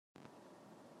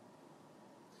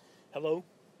Hello,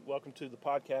 welcome to the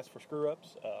podcast for Screw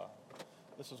Ups.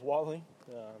 This is Wally,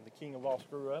 the king of all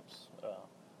screw ups.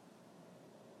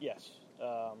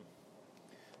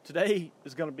 Today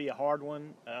is going to be a hard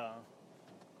one.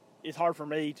 It's hard for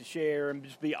me to share and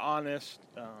just be honest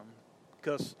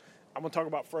because I'm going to talk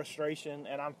about frustration,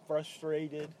 and I'm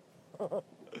frustrated.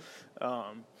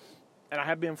 And I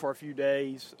have been for a few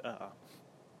days.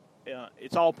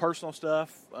 It's all personal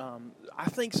stuff. I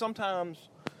think sometimes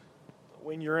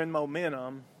when you're in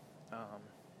momentum,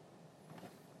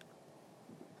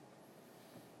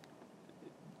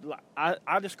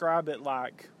 I describe it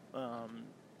like,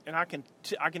 and I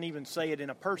can even say it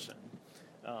in a person.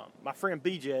 My friend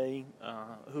BJ,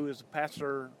 who is a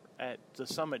pastor at the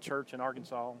Summit Church in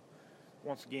Arkansas.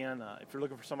 Once again, if you're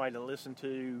looking for somebody to listen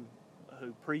to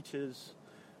who preaches,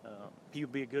 he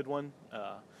would be a good one.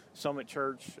 Summit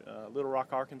Church, Little Rock,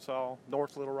 Arkansas,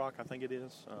 North Little Rock, I think it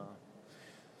is.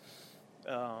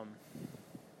 I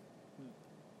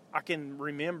can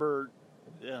remember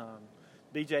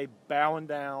BJ bowing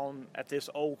down at this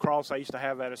old cross I used to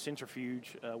have at a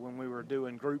centrifuge when we were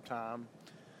doing group time.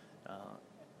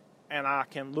 And I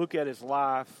can look at his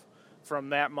life from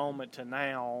that moment to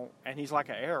now, and he's like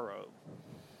an arrow.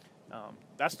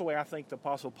 That's the way I think the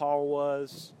Apostle Paul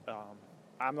was.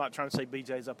 I'm not trying to say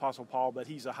BJ's the Apostle Paul, but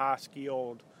he's a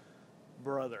high-skilled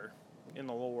brother in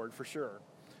the Lord for sure.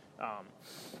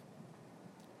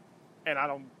 And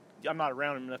I'm not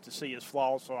around him enough to see his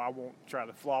flaws, so I won't try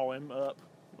to flaw him up.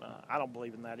 I don't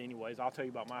believe in that anyways. I'll tell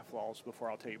you about my flaws before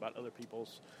I'll tell you about other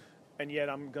people's. And yet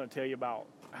I'm going to tell you about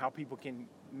how people can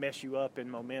mess you up in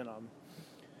momentum.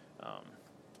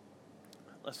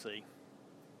 Let's see.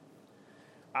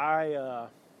 I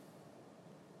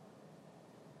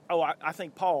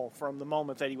think Paul, from the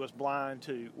moment that he was blind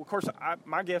to... Of course,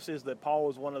 my guess is that Paul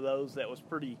was one of those that was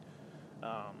pretty...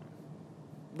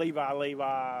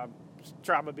 Levi,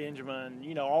 tribe of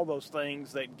Benjamin, all those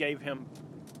things that gave him,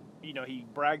 he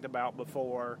bragged about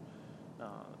before,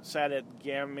 sat at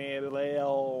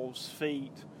Gamaliel's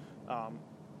feet.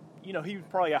 He was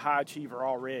probably a high achiever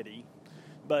already,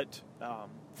 but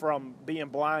from being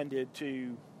blinded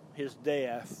to his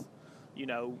death,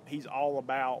 he's all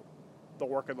about the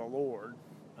work of the Lord,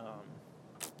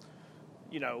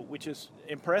 which is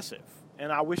impressive.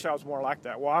 And I wish I was more like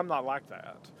that. Well, I'm not like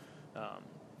that.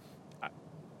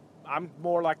 I'm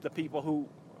more like the people who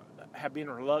have been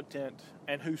reluctant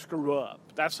and who screw up.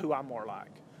 That's who I'm more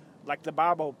like. Like the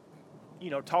Bible,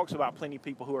 talks about plenty of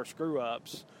people who are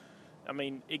screw-ups. I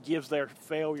mean, it gives their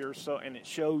failures, and it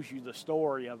shows you the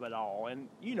story of it all. And,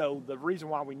 the reason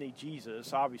why we need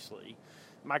Jesus, obviously,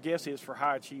 my guess is for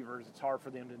high achievers, it's hard for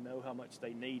them to know how much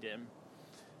they need him.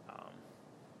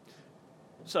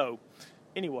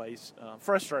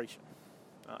 Frustration.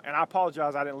 And I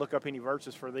apologize, I didn't look up any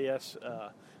verses for this.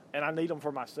 And I need them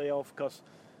for myself because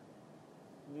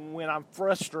when I'm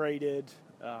frustrated,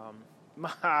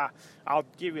 I'll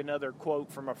give you another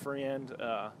quote from a friend,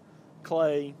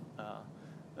 Clay.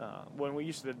 When we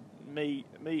used to meet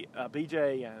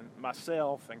BJ and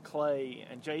myself and Clay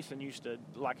and Jason used to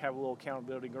have a little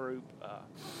accountability group.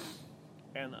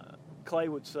 And Clay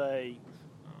would say,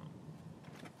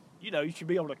 you should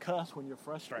be able to cuss when you're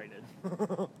frustrated.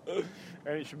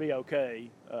 And it should be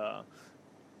okay.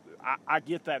 I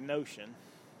get that notion.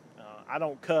 I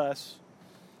don't cuss,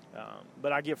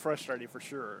 but I get frustrated for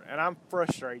sure. And I'm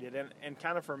frustrated, and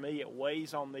kind of for me, it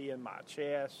weighs on me in my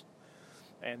chest,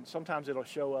 and sometimes it'll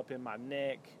show up in my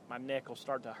neck. My neck will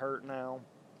start to hurt now.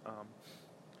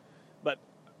 But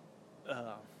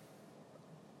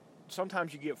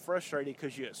sometimes you get frustrated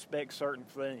because you expect certain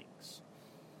things.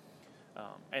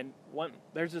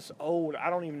 There's this old, I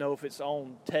don't even know if it's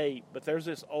on tape, but there's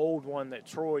this old one that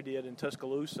Troy did in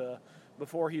Tuscaloosa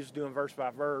before he was doing verse by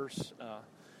verse,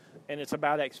 and it's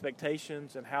about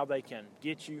expectations and how they can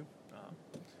get you,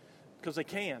 because they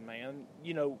can, man.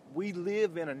 We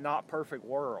live in a not perfect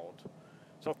world,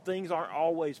 so things aren't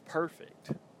always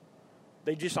perfect.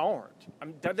 They just aren't. I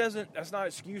mean, that's not an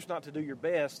excuse not to do your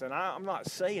best, and I'm not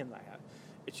saying that.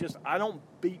 It's just I don't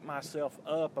beat myself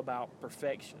up about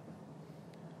perfection.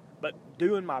 But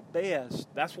doing my best,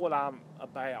 that's what I'm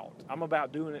about. I'm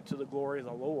about doing it to the glory of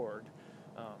the Lord.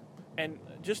 And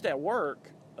just at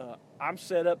work, I'm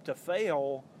set up to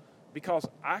fail because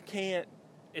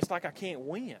it's like I can't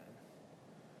win.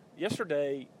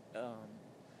 Yesterday,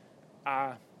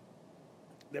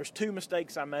 there's 2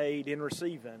 mistakes I made in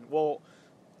receiving. Well,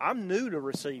 I'm new to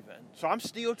receiving, so I'm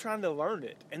still trying to learn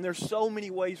it. And there's so many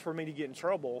ways for me to get in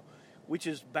trouble, which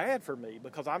is bad for me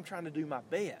because I'm trying to do my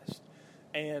best.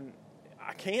 And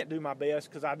I can't do my best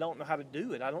because I don't know how to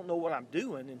do it. I don't know what I'm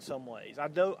doing in some ways. I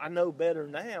know better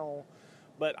now,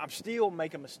 but I'm still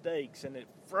making mistakes, and it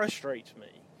frustrates me.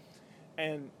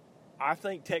 And I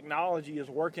think technology is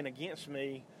working against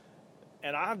me,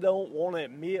 and I don't want to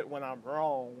admit when I'm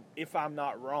wrong if I'm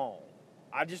not wrong.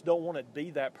 I just don't want to be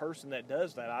that person that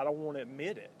does that. I don't want to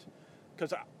admit it.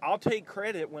 Because I'll take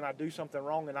credit when I do something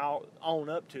wrong, and I'll own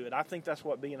up to it. I think that's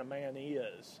what being a man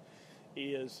is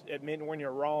admitting when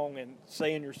you're wrong and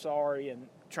saying you're sorry and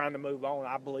trying to move on.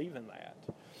 I believe in that.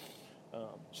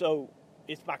 So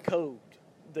it's my code,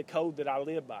 the code that I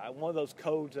live by, one of those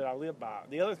codes that I live by.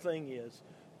 The other thing is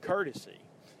courtesy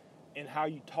and how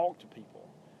you talk to people.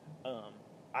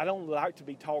 I don't like to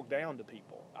be talked down to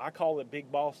people. I call it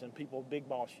big boss and people big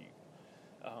boss you.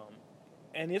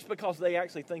 And it's because they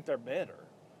actually think they're better.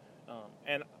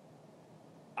 And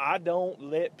I don't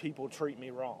let people treat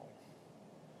me wrong.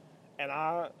 And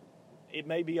it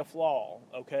may be a flaw,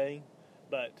 okay?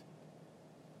 But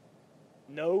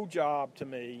no job to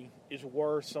me is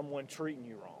worth someone treating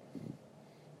you wrong.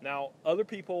 Now, other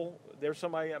people, there's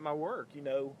somebody at my work,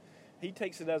 he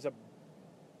takes it as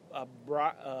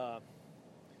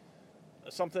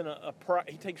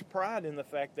he takes pride in the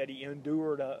fact that he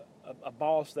endured a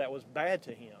boss that was bad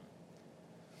to him.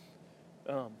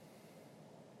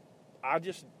 I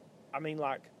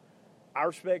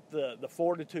respect the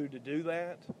fortitude to do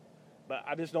that, but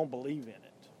I just don't believe in it.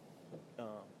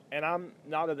 And I'm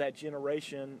not of that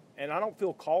generation, and I don't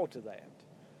feel called to that.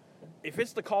 If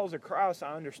it's the cause of Christ,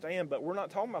 I understand, but we're not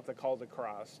talking about the cause of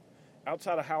Christ.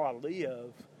 Outside of how I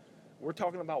live, we're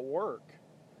talking about work.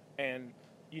 And,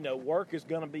 work is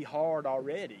going to be hard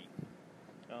already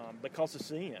because of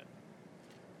sin.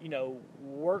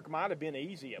 Work might have been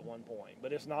easy at one point,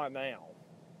 but it's not now.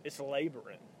 It's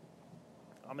laboring.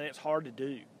 It's hard to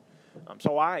do.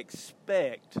 So I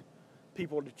expect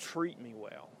people to treat me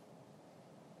well.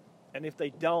 And if they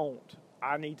don't,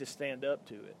 I need to stand up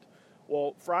to it.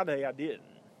 Well, Friday I didn't.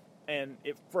 And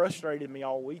it frustrated me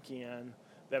all weekend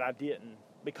that I didn't,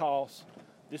 because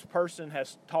this person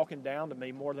has talking down to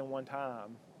me more than one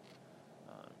time.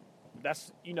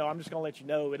 I'm just going to let you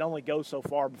know, it only goes so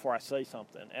far before I say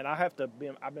something. And I've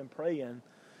been praying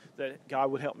that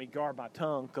God would help me guard my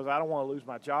tongue, because I don't want to lose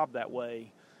my job that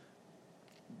way,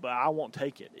 but I won't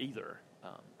take it either.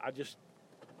 I just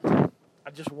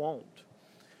won't.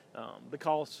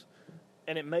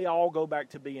 And it may all go back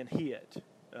to being hit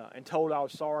and told I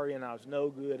was sorry and I was no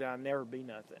good and I'd never be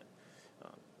nothing.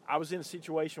 I was in a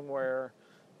situation where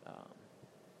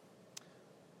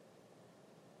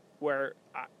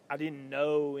I didn't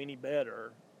know any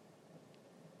better,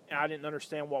 and I didn't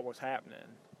understand what was happening.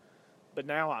 But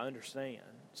now I understand.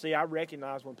 See, I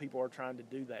recognize when people are trying to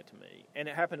do that to me. And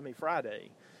it happened to me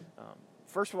Friday.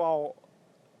 First of all,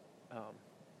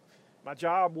 my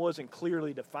job wasn't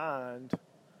clearly defined.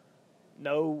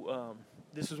 No,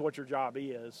 this is what your job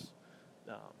is.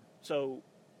 So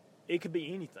it could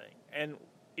be anything. And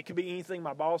it could be anything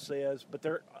my boss says, but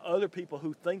there are other people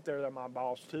who think they're my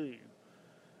boss too.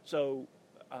 So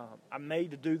I'm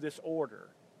made to do this order.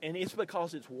 And it's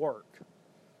because it's work.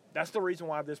 That's the reason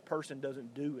why this person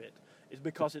doesn't do it, is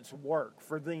because it's work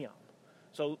for them.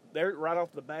 So they're right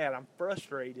off the bat, I'm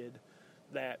frustrated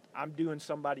that I'm doing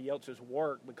somebody else's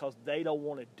work because they don't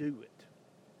want to do it.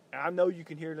 And I know you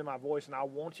can hear it in my voice, and I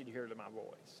want you to hear it in my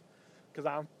voice because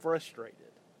I'm frustrated.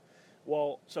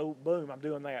 Well, so boom, I'm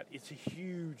doing that. It's a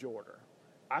huge order.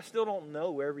 I still don't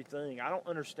know everything. I don't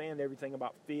understand everything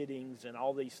about fittings and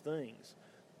all these things.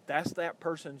 That's that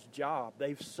person's job.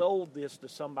 They've sold this to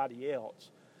somebody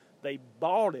else. They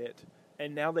bought it,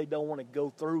 and now they don't want to go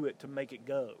through it to make it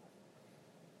go.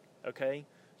 Okay?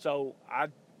 So I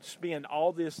spend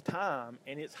all this time,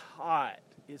 and it's hot.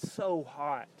 It's so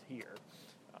hot here,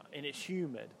 and it's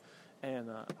humid.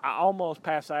 And I almost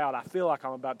pass out. I feel like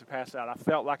I'm about to pass out. I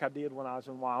felt like I did when I was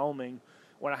in Wyoming.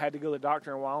 When I had to go to the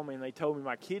doctor in Wyoming, they told me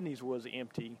my kidneys was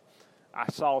empty. I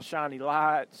saw shiny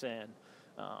lights, and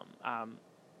I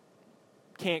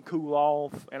can't cool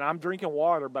off. And I'm drinking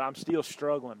water, but I'm still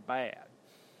struggling bad.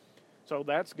 So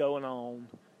that's going on.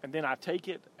 And then I take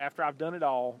it after I've done it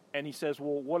all, and he says,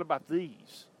 well, what about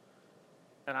these?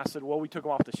 And I said, well, we took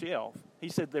them off the shelf. He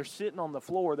said, they're sitting on the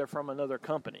floor. They're from another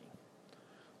company.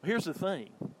 Well, here's the thing.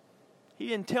 He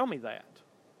didn't tell me that.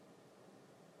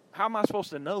 How am I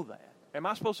supposed to know that? Am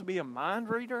I supposed to be a mind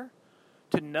reader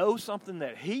to know something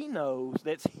that he knows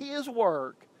that's his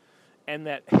work and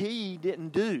that he didn't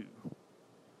do?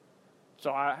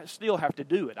 So I still have to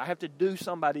do it. I have to do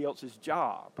somebody else's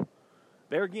job.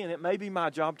 There again, it may be my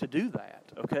job to do that,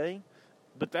 okay?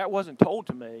 But that wasn't told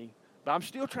to me. But I'm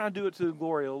still trying to do it to the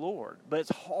glory of the Lord. But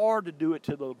it's hard to do it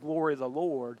to the glory of the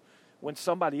Lord when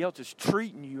somebody else is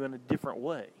treating you in a different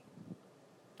way.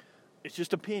 It's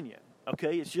just opinion.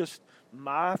 Okay, it's just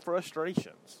my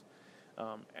frustrations.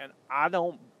 And I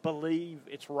don't believe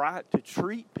it's right to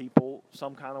treat people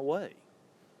some kind of way.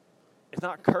 It's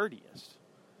not courteous.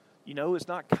 It's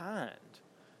not kind.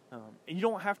 And you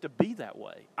don't have to be that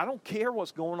way. I don't care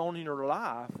what's going on in your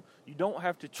life. You don't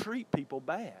have to treat people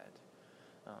bad.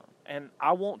 And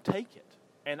I won't take it.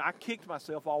 And I kicked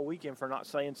myself all weekend for not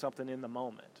saying something in the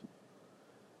moment.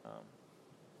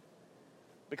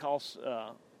 Because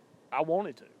I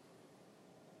wanted to.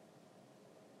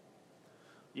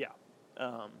 Yeah.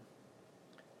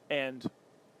 And,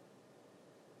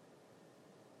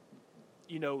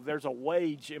 there's a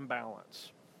wage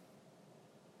imbalance.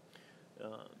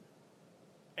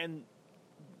 And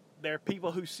there are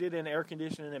people who sit in air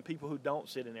conditioning and people who don't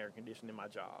sit in air conditioning in my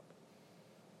job.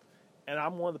 And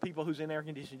I'm one of the people who's in air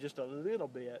conditioning just a little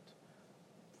bit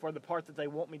for the part that they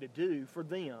want me to do for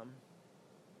them.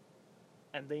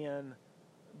 And then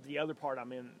the other part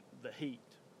I'm in the heat.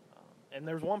 And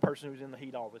there's one person who's in the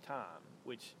heat all the time,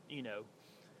 which,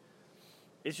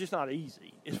 it's just not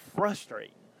easy. It's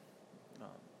frustrating.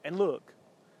 And look,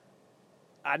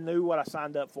 I knew what I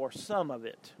signed up for, some of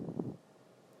it,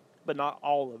 but not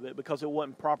all of it, because it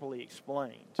wasn't properly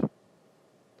explained.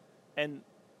 And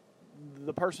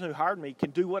the person who hired me can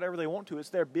do whatever they want to. It's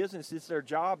their business. It's their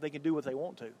job. They can do what they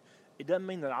want to. It doesn't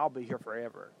mean that I'll be here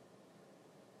forever,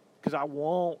 because I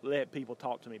won't let people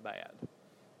talk to me bad.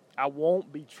 I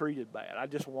won't be treated bad. I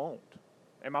just won't.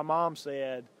 And my mom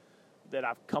said that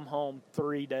I've come home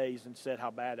 3 days and said how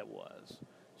bad it was.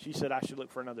 She said I should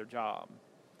look for another job.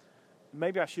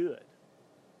 Maybe I should.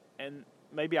 And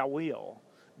maybe I will.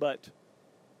 But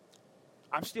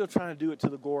I'm still trying to do it to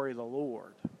the glory of the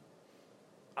Lord.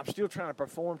 I'm still trying to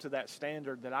perform to that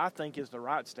standard that I think is the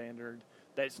right standard,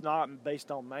 that's not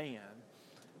based on man.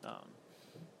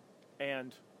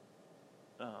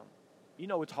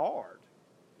 It's hard.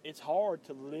 It's hard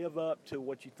to live up to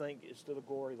what you think is to the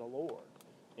glory of the Lord,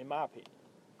 in my opinion.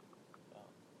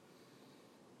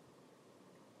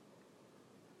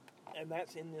 And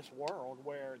that's in this world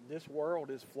where this world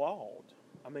is flawed.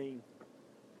 I mean,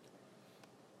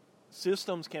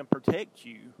 systems can protect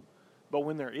you, but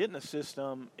when there isn't a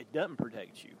system, it doesn't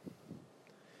protect you.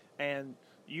 And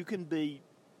you can be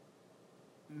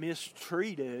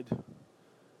mistreated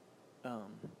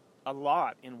a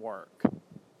lot in work.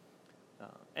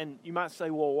 And you might say,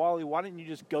 well, Wally, why didn't you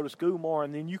just go to school more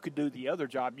and then you could do the other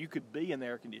job? You could be in the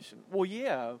air conditioning. Well,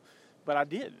 yeah, but I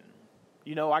didn't.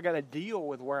 I got to deal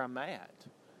with where I'm at.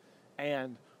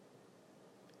 And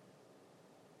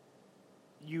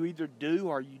you either do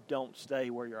or you don't stay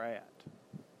where you're at.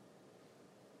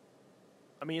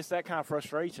 I mean, it's that kind of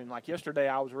frustration. Like yesterday,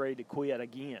 I was ready to quit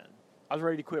again. I was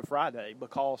ready to quit Friday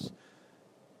because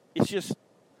it's just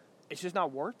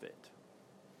not worth it.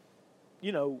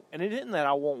 And it isn't that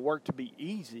I want work to be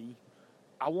easy.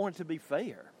 I want it to be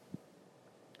fair.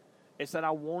 It's that I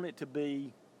want it to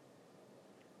be,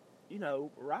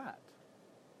 right.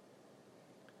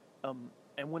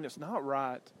 And when it's not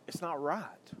right, it's not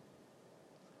right.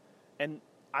 And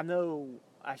I know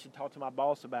I should talk to my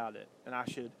boss about it, and I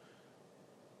should.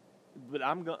 But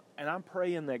I'm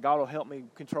praying that God will help me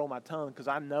control my tongue, because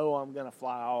I know I'm going to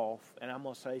fly off and I'm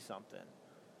going to say something.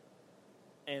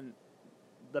 And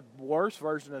the worst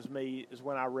version of me is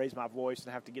when I raise my voice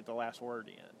and have to get the last word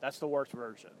in. That's the worst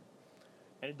version.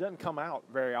 And it doesn't come out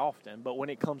very often, but when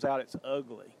it comes out, it's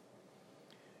ugly.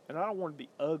 And I don't want to be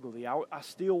ugly. I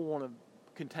still want to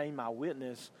contain my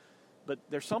witness, but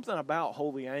there's something about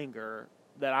holy anger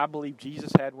that I believe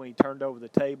Jesus had when he turned over the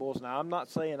tables. Now, I'm not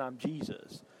saying I'm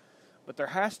Jesus, but there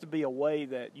has to be a way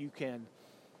that you can,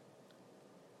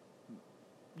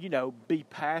 be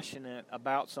passionate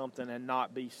about something and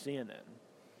not be sinning.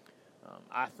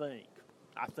 I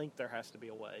think there has to be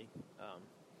a way.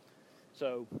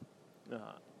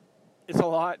 It's a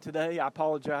lot today. I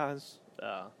apologize.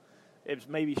 It was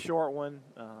maybe a short one.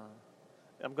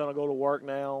 I'm going to go to work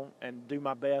now and do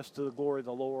my best to the glory of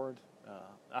the Lord.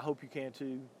 I hope you can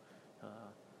too.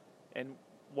 And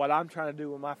what I'm trying to do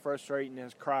with my frustrating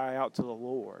is cry out to the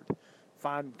Lord.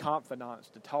 Find confidants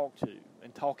to talk to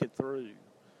and talk it through.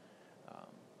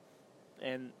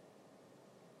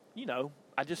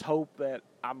 I just hope that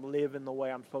I'm living the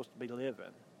way I'm supposed to be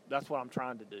living. That's what I'm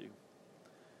trying to do.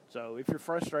 So if you're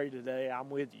frustrated today, I'm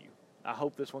with you. I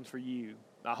hope this one's for you.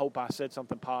 I hope I said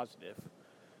something positive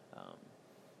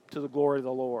to the glory of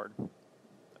the Lord.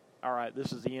 All right,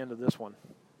 this is the end of this one.